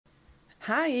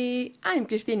Hi, I'm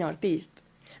Cristina Ortiz.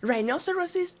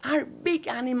 Rhinoceroses are big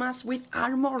animals with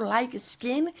armor-like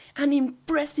skin and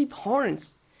impressive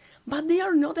horns. But they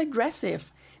are not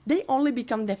aggressive. They only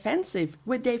become defensive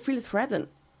when they feel threatened.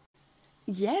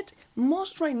 Yet,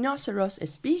 most rhinoceros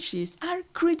species are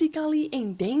critically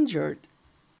endangered.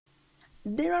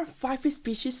 There are 5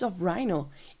 species of rhino,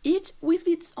 each with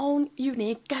its own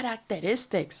unique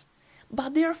characteristics,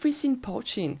 but they are facing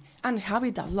poaching and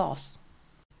habitat loss.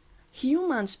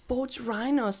 Humans poach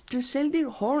rhinos to sell their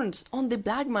horns on the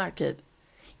black market.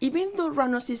 Even though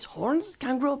rhinoceros' horns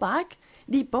can grow back,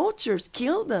 the poachers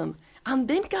kill them and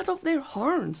then cut off their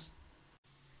horns.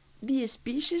 The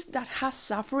species that has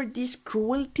suffered this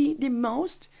cruelty the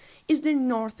most is the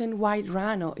northern white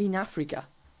rhino in Africa.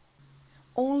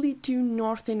 Only 2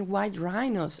 northern white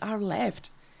rhinos are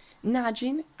left,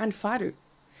 Najin and Faru,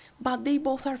 but they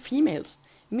both are females,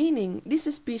 meaning this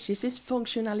species is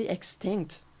functionally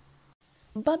extinct.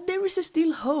 But there is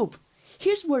still hope.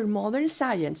 Here's where modern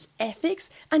science, ethics,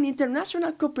 and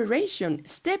international cooperation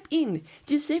step in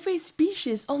to save a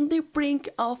species on the brink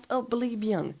of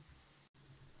oblivion.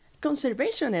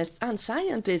 Conservationists and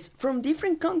scientists from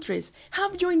different countries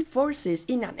have joined forces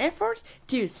in an effort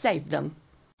to save them.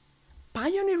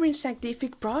 Pioneering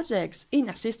scientific projects in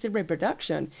assisted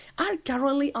reproduction are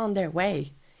currently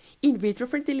underway. In vitro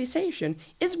fertilization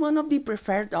is one of the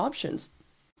preferred options.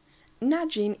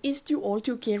 Najin is too old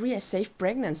to carry a safe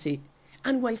pregnancy,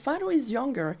 and while Faro is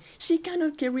younger, she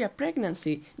cannot carry a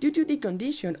pregnancy due to the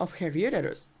condition of her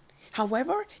uterus.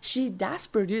 However, she does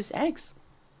produce eggs.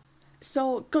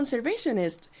 So,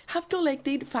 conservationists have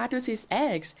collected Fatus's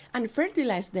eggs and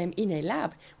fertilized them in a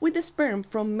lab with the sperm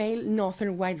from male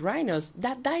northern white rhinos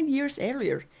that died years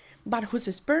earlier, but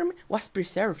whose sperm was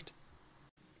preserved.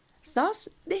 Thus,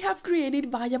 they have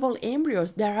created viable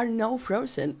embryos that are now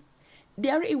frozen. They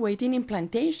are awaiting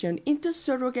implantation into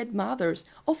surrogate mothers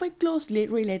of a closely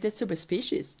related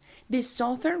subspecies, the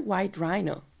southern white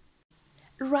rhino.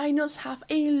 Rhinos have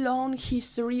a long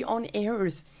history on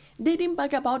Earth, dating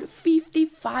back about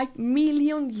 55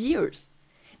 million years.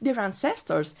 Their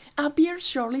ancestors appeared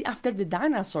shortly after the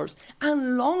dinosaurs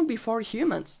and long before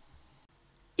humans.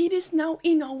 It is now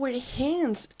in our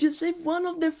hands to save one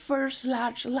of the first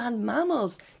large land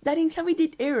mammals that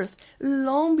inhabited Earth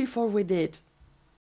long before we did.